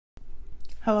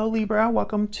Hello Libra,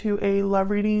 welcome to a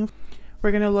love reading. We're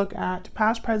going to look at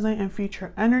past, present, and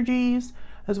future energies,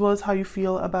 as well as how you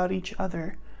feel about each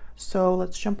other. So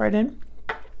let's jump right in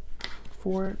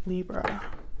for Libra.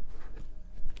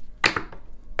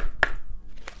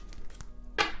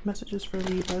 Messages for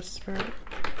Libra Spirit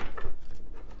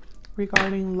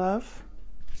regarding love.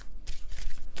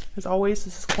 As always,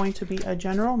 this is going to be a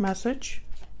general message,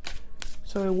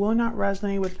 so it will not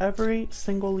resonate with every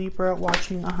single Libra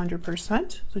watching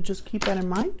 100%. So just keep that in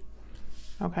mind.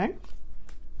 Okay.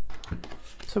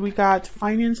 So we got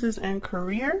finances and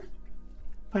career.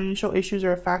 Financial issues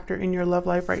are a factor in your love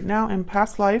life right now. And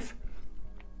past life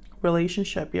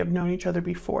relationship. You have known each other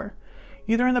before,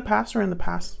 either in the past or in the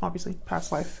past, obviously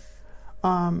past life.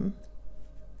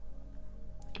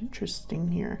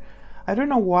 Interesting here. I don't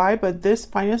know why, but this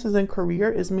finances and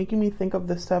career is making me think of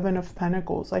the Seven of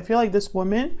Pentacles. I feel like this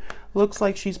woman looks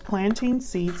like she's planting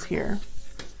seeds here.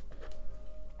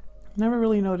 Never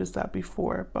really noticed that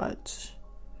before, but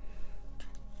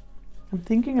I'm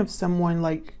thinking of someone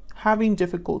like having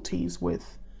difficulties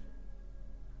with,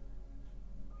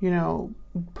 you know,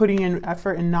 putting in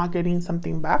effort and not getting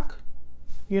something back,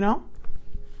 you know?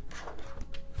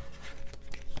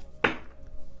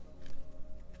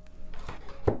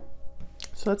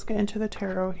 So let's get into the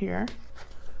tarot here.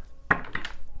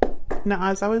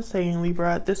 Now, as I was saying,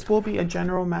 Libra, this will be a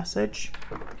general message.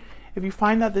 If you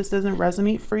find that this doesn't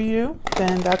resonate for you,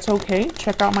 then that's okay.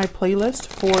 Check out my playlist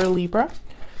for Libra.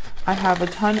 I have a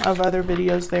ton of other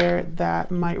videos there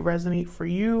that might resonate for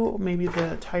you. Maybe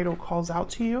the title calls out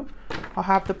to you. I'll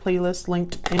have the playlist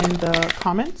linked in the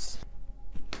comments.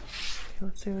 Okay,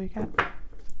 let's see what we get.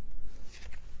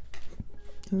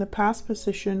 In the past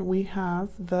position, we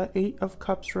have the Eight of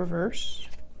Cups reverse.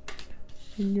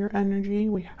 In your energy,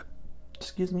 we have,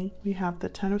 we have the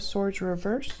Ten of Swords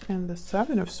reverse and the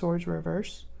Seven of Swords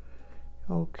reverse.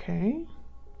 Okay.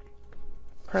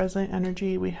 Present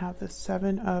energy, we have the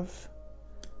Seven of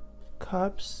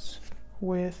Cups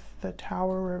with the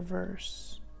Tower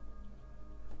reverse.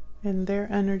 In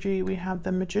their energy, we have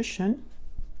the Magician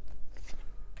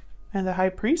and the High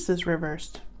Priestess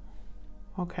reversed.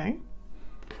 Okay.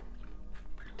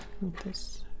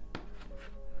 This,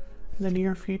 in the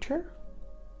near future,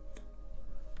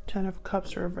 Ten of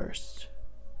Cups reversed.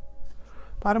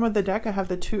 Bottom of the deck, I have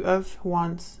the Two of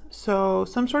Wands. So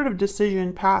some sort of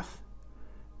decision path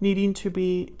needing to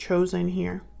be chosen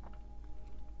here.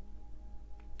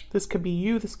 This could be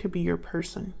you, this could be your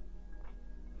person.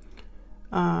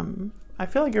 I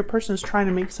feel like your person is trying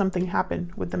to make something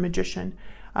happen with the Magician.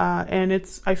 And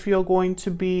it's, I feel, going to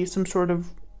be some sort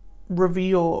of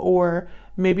reveal, or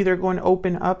maybe they're going to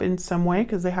open up in some way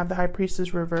because they have the High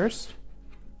Priestess reversed.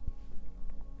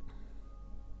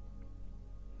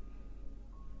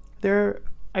 There,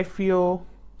 I feel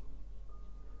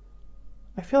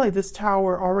like this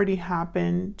Tower already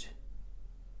happened,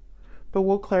 but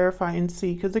we'll clarify and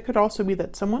see, because it could also be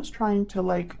that someone's trying to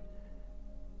like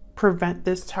prevent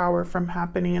this Tower from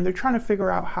happening and they're trying to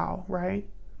figure out how, right?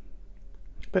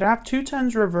 But I have two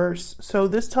tens reverse, so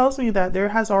this tells me that there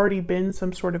has already been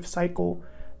some sort of cycle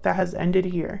that has ended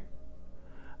here.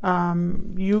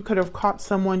 You could have caught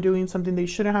someone doing something they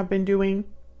shouldn't have been doing.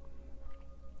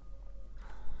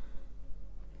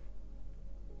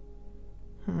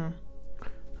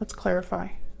 Let's clarify.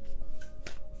 I'm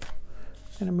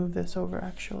gonna move this over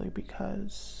actually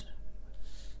because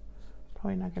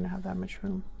probably not gonna have that much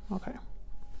room. Okay.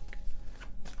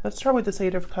 Let's start with this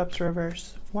Eight of Cups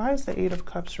reverse. Why is the Eight of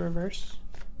Cups reverse?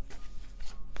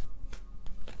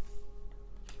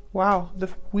 Wow, the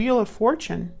Wheel of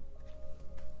Fortune.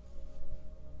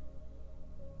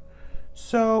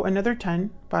 So another 10,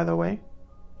 by the way.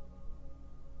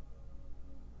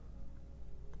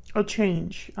 A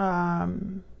change, a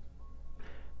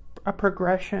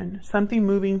progression, something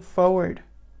moving forward.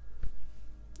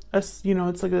 You know,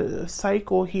 it's like a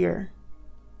cycle here.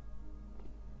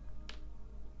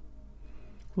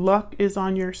 Luck is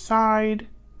on your side.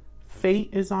 Fate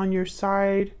is on your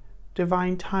side.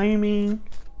 Divine timing.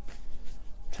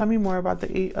 Tell me more about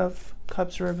the Eight of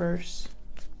Cups reverse.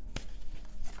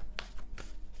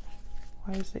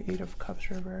 Why is the Eight of Cups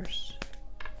reverse?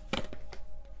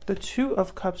 The Two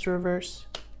of Cups reverse.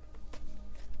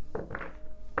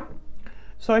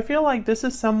 So I feel like this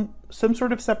is some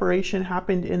sort of separation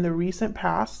happened in the recent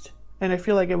past, and I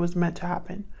feel like it was meant to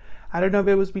happen. I don't know if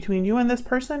it was between you and this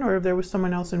person or if there was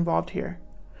someone else involved here,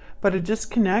 but a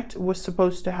disconnect was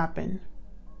supposed to happen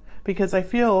because I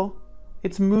feel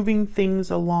it's moving things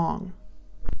along.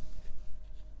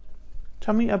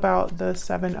 Tell me about the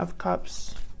Seven of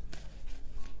Cups.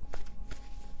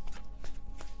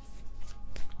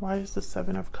 Why is the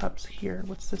Seven of Cups here?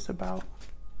 What's this about?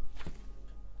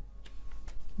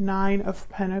 Nine of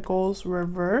Pentacles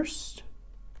reversed.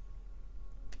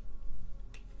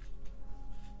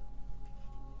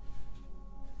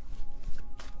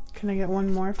 Can I get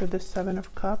one more for this Seven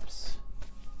of Cups?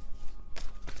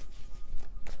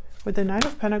 With the Nine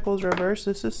of Pentacles reversed,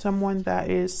 this is someone that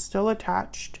is still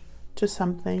attached to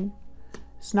something.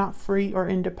 It's not free or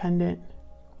independent.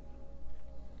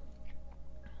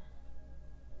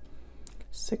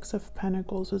 Six of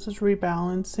Pentacles. This is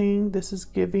rebalancing. This is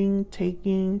giving,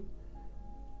 taking.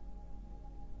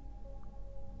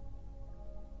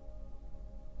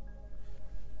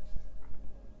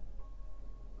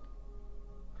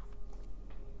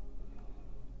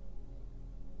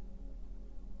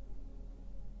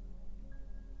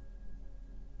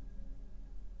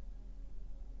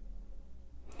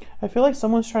 I feel like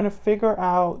someone's trying to figure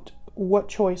out what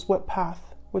choice, what path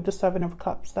with the Seven of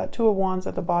Cups. That Two of Wands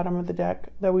at the bottom of the deck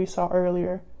that we saw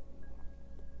earlier.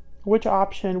 Which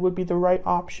option would be the right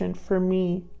option for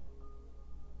me?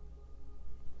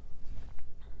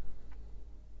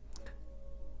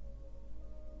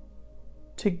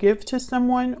 To give to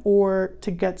someone or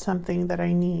to get something that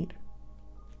I need?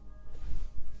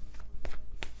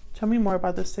 Tell me more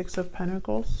about the Six of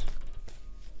Pentacles.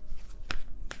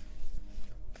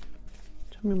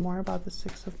 Tell me more about the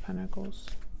Six of Pentacles.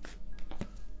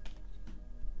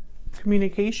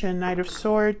 Communication, Knight of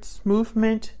Swords,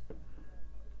 movement.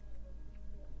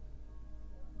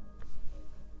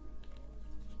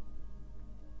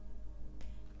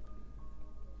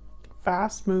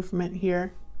 Fast movement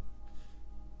here.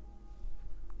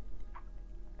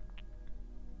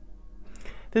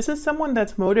 This is someone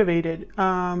that's motivated.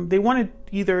 They want to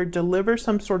either deliver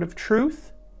some sort of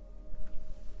truth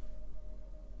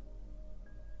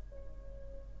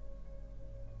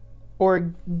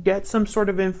or get some sort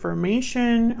of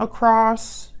information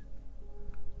across,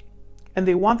 and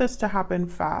they want this to happen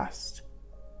fast.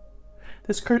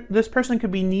 This person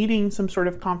could be needing some sort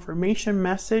of confirmation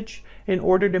message in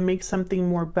order to make something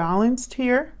more balanced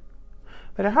here.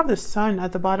 But I have the Sun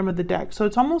at the bottom of the deck, so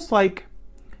it's almost like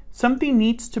something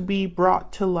needs to be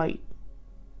brought to light.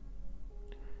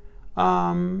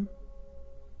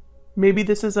 Maybe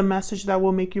this is a message that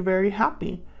will make you very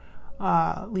happy,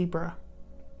 Libra.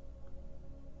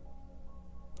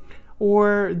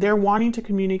 Or they're wanting to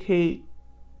communicate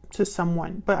to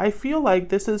someone. But I feel like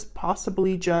this is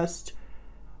possibly just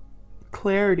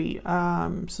clarity,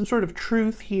 some sort of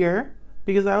truth here,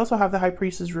 because I also have the High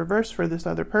Priestess reversed for this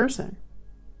other person.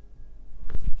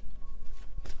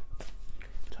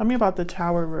 Tell me about the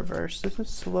Tower reverse. This is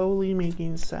slowly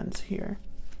making sense here.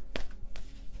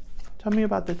 Tell me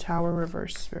about the Tower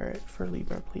reverse, Spirit, for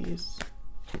Libra, please.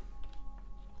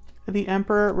 The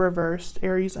Emperor reversed,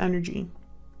 Aries energy.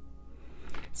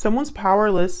 Someone's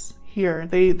powerless here.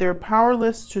 They're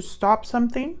powerless to stop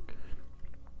something.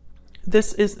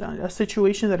 This is a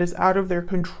situation that is out of their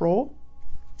control.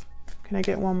 Can I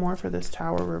get one more for this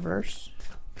Tower reverse?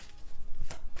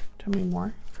 Tell me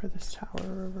more for this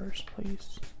Tower reverse,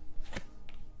 please.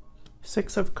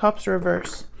 Six of Cups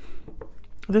reverse.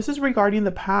 This is regarding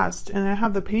the past, and I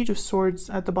have the Page of Swords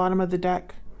at the bottom of the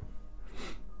deck.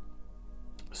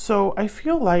 So I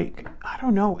feel like, I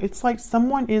don't know, it's like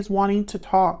someone is wanting to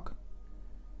talk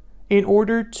in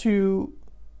order to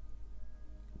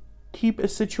keep a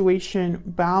situation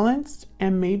balanced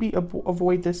and maybe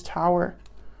avoid this Tower.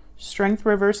 Strength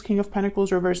reverse, King of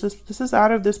Pentacles reverse. This is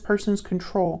out of this person's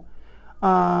control.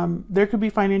 There could be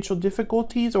financial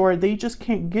difficulties, or they just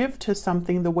can't give to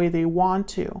something the way they want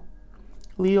to.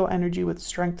 Leo energy with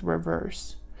Strength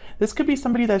reverse. This could be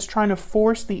somebody that's trying to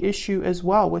force the issue as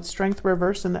well, with Strength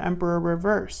reverse and the Emperor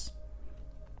reverse.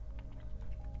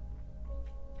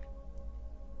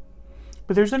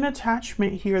 But there's an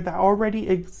attachment here that already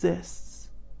exists.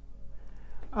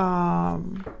 I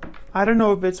don't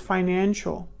know if it's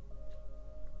financial.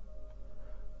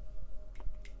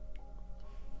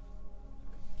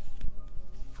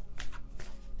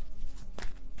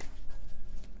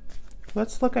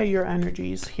 Let's look at your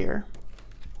energies here.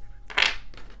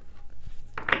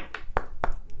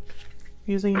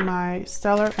 Using my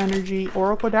Stellar Energy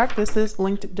Oracle deck. This is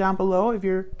linked down below if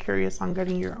you're curious on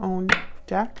getting your own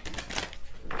deck.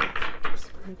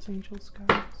 Spirits, angels,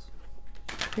 guides.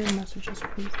 Your messages,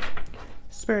 please.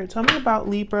 Spirit, tell me about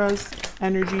Libra's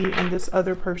energy and this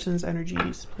other person's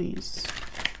energies, please.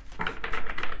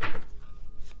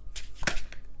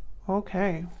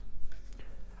 Okay.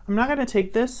 I'm not going to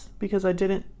take this because I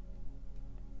didn't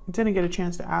get a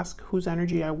chance to ask whose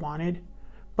energy I wanted.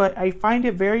 But I find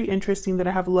it very interesting that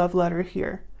I have love letter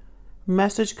here.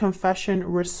 Message, confession,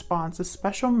 response. A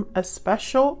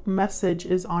special message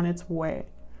is on its way.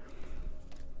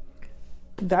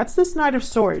 That's this Knight of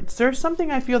Swords. There's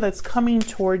something I feel that's coming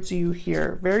towards you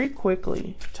here very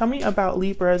quickly. Tell me about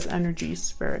Libra's energy,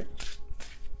 Spirit.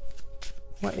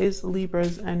 What is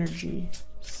Libra's energy,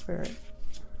 Spirit,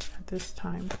 at this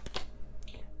time?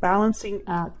 Balancing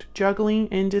act, juggling,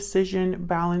 indecision,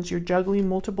 balance. You're juggling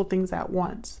multiple things at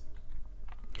once.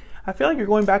 I feel like you're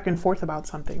going back and forth about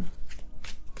something.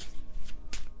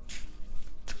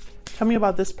 Tell me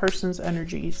about this person's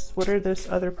energies. What are this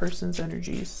other person's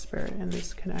energies, Spirit, in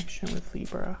this connection with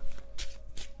Libra?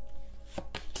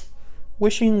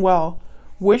 Wishing well.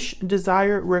 Wish,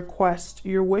 desire, request.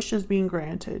 Your wish is being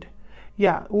granted.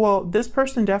 Yeah, well, this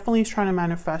person definitely is trying to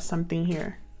manifest something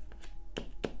here.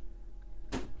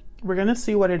 We're going to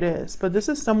see what it is. But this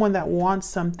is someone that wants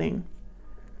something.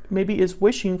 Maybe is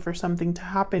wishing for something to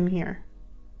happen here.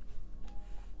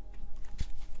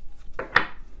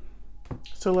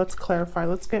 So let's clarify.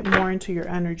 Let's get more into your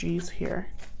energies here.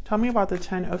 Tell me about the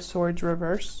Ten of Swords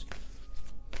reverse.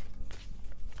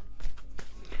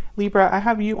 Libra, I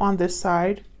have you on this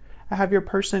side. I have your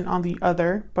person on the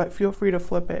other, but feel free to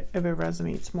flip it if it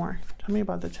resonates more. Tell me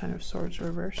about the Ten of Swords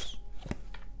reverse.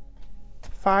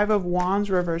 Five of Wands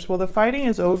reverse. Well, the fighting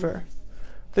is over.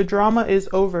 The drama is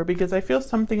over because I feel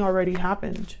something already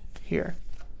happened here.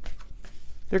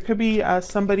 There could be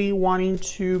somebody wanting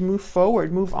to move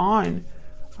forward, move on.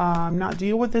 Not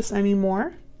deal with this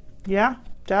anymore. Yeah,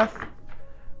 death.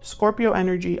 Scorpio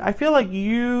energy. I feel like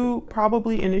you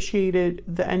probably initiated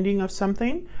the ending of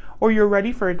something, or you're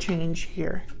ready for a change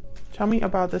here. Tell me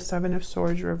about the Seven of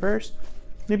Swords reverse.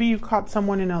 Maybe you caught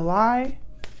someone in a lie.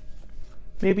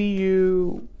 Maybe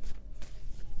you,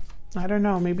 I don't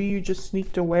know, maybe you just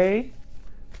sneaked away.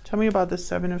 Tell me about the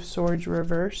Seven of Swords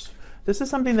reverse. This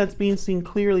is something that's being seen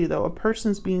clearly though. A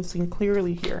person's being seen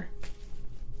clearly here.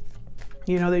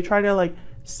 You know, they try to like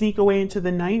sneak away into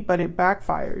the night, but it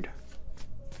backfired.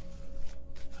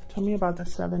 Tell me about the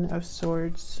Seven of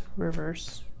Swords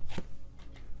reverse.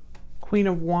 Queen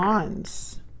of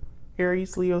Wands.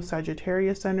 Aries, Leo,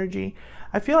 Sagittarius energy.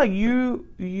 I feel like you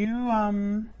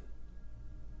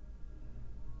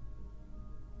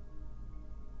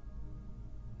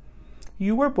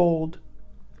were bold.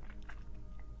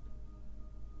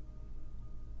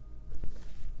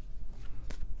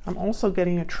 I'm also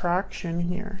getting attraction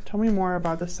here. Tell me more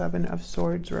about the Seven of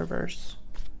Swords reverse.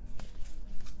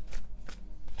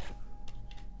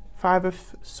 Five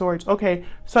of Swords. Okay,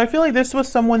 so I feel like this was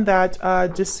someone that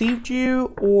deceived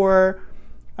you or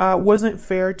wasn't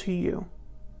fair to you.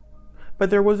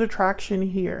 But there was attraction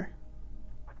here.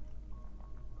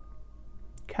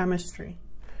 Chemistry.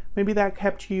 Maybe that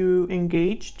kept you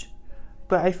engaged.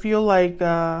 But I feel like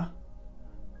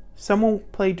someone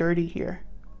played dirty here.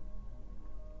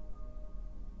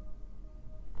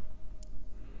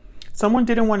 Someone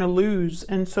didn't want to lose,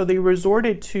 and so they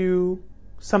resorted to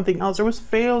something else. There was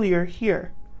failure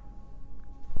here.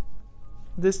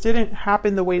 This didn't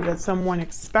happen the way that someone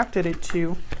expected it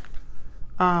to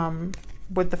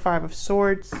with the Five of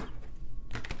Swords.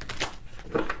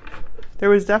 There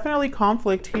was definitely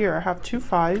conflict here. I have two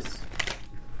fives.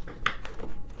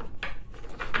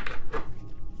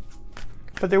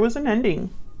 But there was an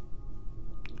ending,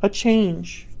 a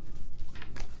change.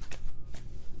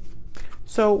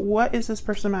 So what is this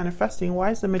person manifesting?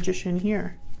 Why is the Magician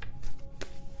here?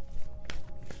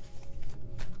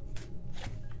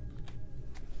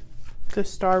 The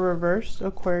Star reverse,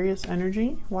 Aquarius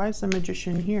energy. Why is the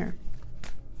Magician here?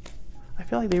 I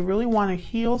feel like they really want to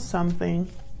heal something.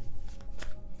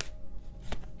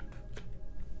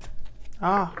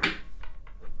 Ah.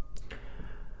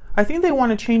 I think they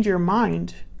want to change your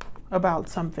mind about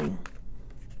something.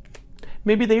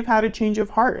 Maybe they've had a change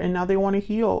of heart and now they want to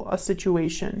heal a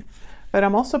situation. But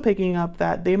I'm also picking up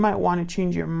that they might want to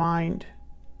change your mind.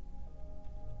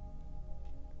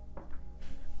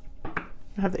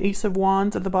 I have the Ace of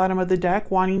Wands at the bottom of the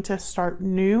deck, wanting to start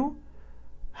new,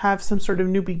 have some sort of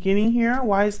new beginning here.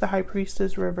 Why is the High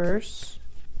Priestess reverse?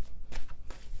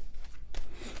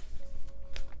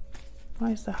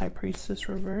 Why is the High Priestess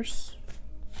reverse?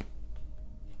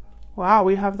 Wow,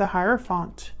 we have the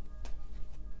Hierophant.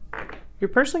 Your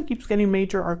person keeps getting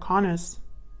major arcanas,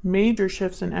 major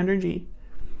shifts in energy.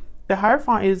 The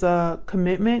Hierophant is a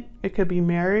commitment. It could be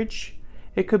marriage.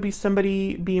 It could be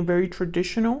somebody being very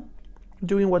traditional,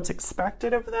 doing what's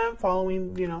expected of them,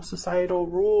 following, you know, societal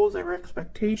rules or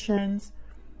expectations.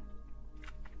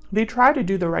 They try to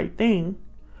do the right thing,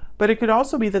 but it could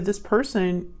also be that this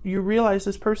person, you realize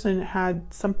this person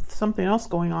had something else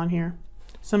going on here,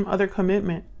 some other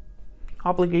commitment,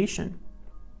 obligation.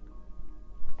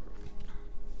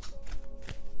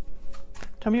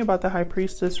 Tell me about the High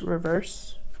Priestess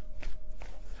reverse.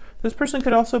 This person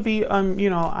could also be, you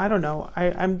know, I don't know.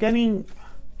 I'm getting,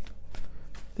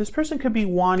 this person could be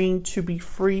wanting to be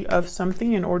free of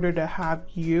something in order to have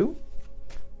you.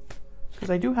 Because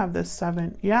I do have this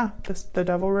 7. Yeah, the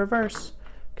Devil reverse.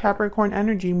 Capricorn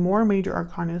energy, more major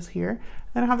arcanas here.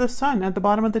 And I have the Sun at the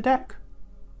bottom of the deck.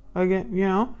 Again, you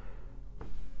know,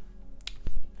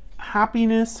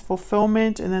 happiness,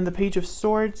 fulfillment, and then the Page of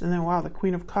Swords, and then, wow, the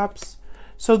Queen of Cups.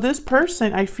 So this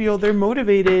person, I feel they're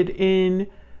motivated in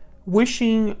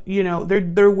wishing, you know,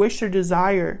 their wish or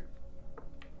desire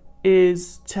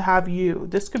is to have you.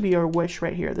 This could be our wish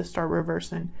right here, the Star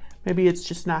reversing. Maybe it's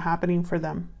just not happening for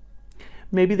them.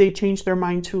 Maybe they changed their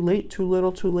mind too late, too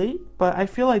little, too late. But I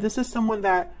feel like this is someone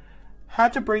that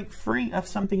had to break free of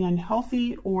something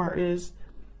unhealthy or is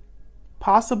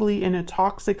possibly in a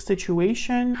toxic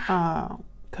situation,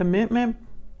 commitment.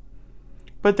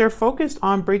 But they're focused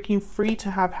on breaking free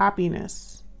to have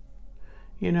happiness,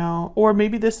 you know. Or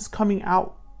maybe this is coming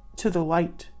out to the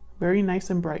light, very nice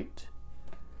and bright.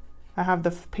 I have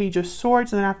the Page of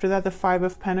Swords, and then after that, the 5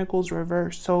 of Pentacles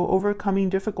reversed. So overcoming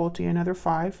difficulty, another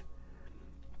 5.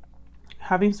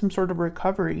 Having some sort of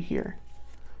recovery here.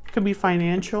 Could be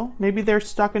financial. Maybe they're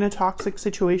stuck in a toxic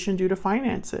situation due to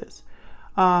finances.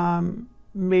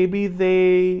 Maybe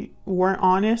they weren't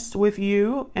honest with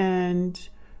you and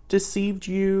deceived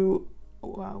you,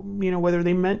 you know, whether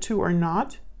they meant to or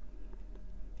not.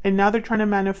 And now they're trying to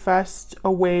manifest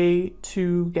a way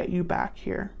to get you back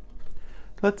here.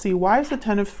 Let's see. Why is the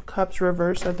 10 of Cups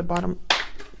reversed at the bottom?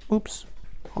 Oops.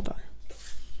 Hold on.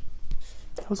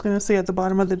 I was going to say at the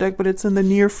bottom of the deck, but it's in the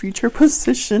near future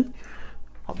position.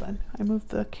 Hold on. I moved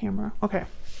the camera. Okay.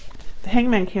 The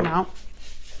Hangman came out.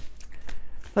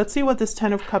 Let's see what this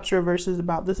 10 of Cups reverse is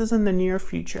about. This is in the near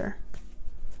future.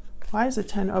 Why is the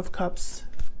 10 of Cups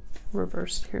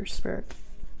reversed here, Spirit?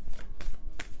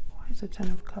 Why is the 10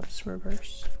 of Cups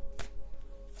reversed?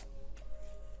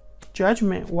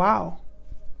 Judgment. Wow.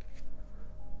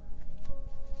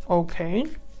 Okay.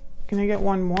 Can I get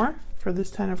one more for this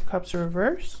 10 of Cups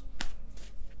reverse?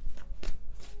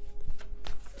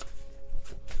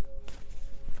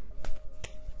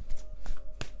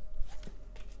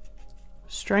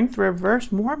 Strength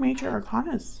reverse. More major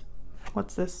arcanas.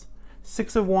 What's this?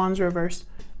 6 of Wands reverse.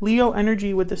 Leo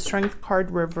energy with the Strength card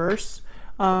reverse.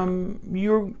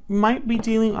 You might be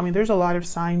dealing, I mean, there's a lot of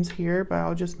signs here, but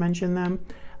I'll just mention them.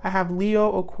 I have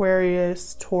Leo,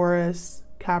 Aquarius, Taurus,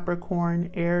 Capricorn,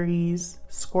 Aries,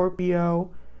 Scorpio.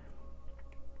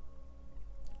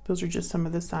 Those are just some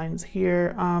of the signs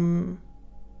here.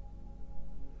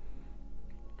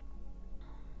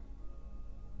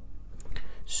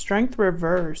 Strength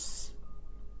reverse.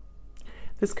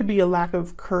 This could be a lack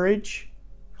of courage,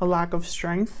 a lack of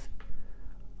strength,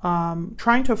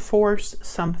 trying to force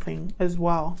something as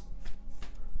well.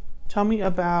 Tell me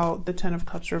about the 10 of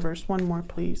Cups reverse. One more,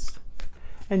 please.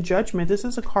 And Judgment. This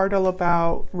is a card all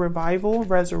about revival,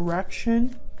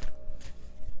 resurrection,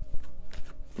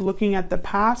 looking at the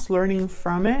past, learning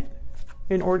from it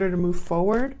in order to move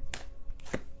forward.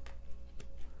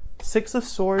 6 of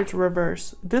Swords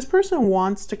reverse. This person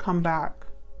wants to come back.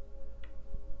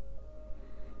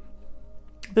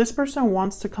 This person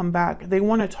wants to come back. They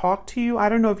want to talk to you. I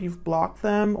don't know if you've blocked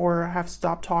them or have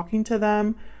stopped talking to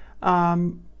them.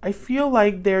 I feel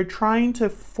like they're trying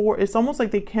to it's almost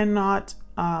like they cannot,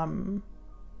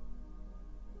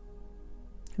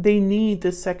 they need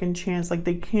this second chance. Like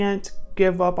they can't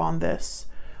give up on this.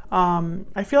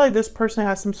 I feel like this person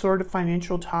has some sort of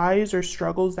financial ties or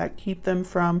struggles that keep them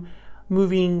from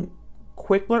moving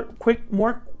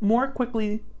more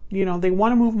quickly. You know, they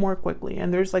want to move more quickly,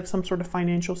 and there's like some sort of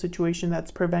financial situation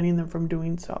that's preventing them from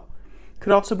doing so.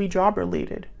 Could also be job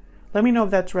related. Let me know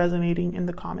if that's resonating in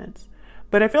the comments.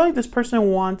 But I feel like this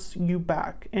person wants you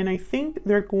back, and I think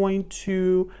they're going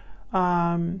to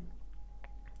the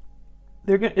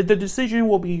decision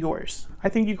will be yours. I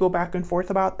think you go back and forth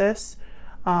about this.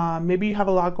 Maybe you have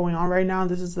a lot going on right now.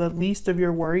 This is the least of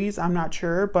your worries. I'm not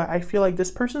sure, but I feel like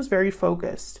this person's very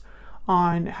focused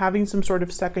on having some sort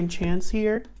of second chance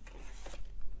here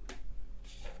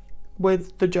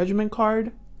with the Judgment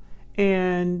card.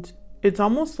 And it's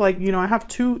almost like, you know, I have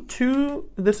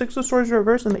the 6 of Swords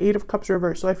reverse and the 8 of Cups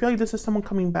reverse. So I feel like this is someone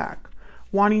coming back,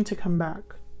 wanting to come back.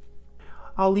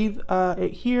 I'll leave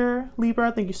it here,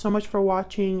 Libra. Thank you so much for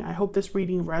watching. I hope this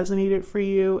reading resonated for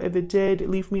you. If it did,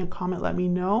 leave me a comment, let me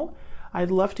know. I'd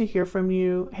love to hear from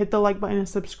you. Hit the like button and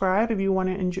subscribe if you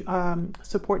want to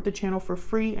support the channel for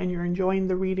free and you're enjoying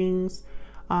the readings.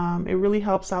 It really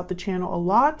helps out the channel a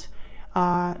lot.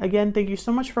 Again, thank you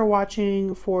so much for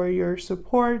watching, for your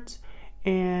support,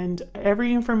 and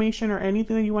every information or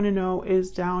anything that you want to know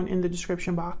is down in the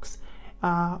description box.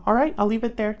 All right, I'll leave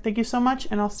it there. Thank you so much,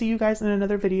 and I'll see you guys in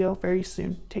another video very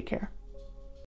soon. Take care.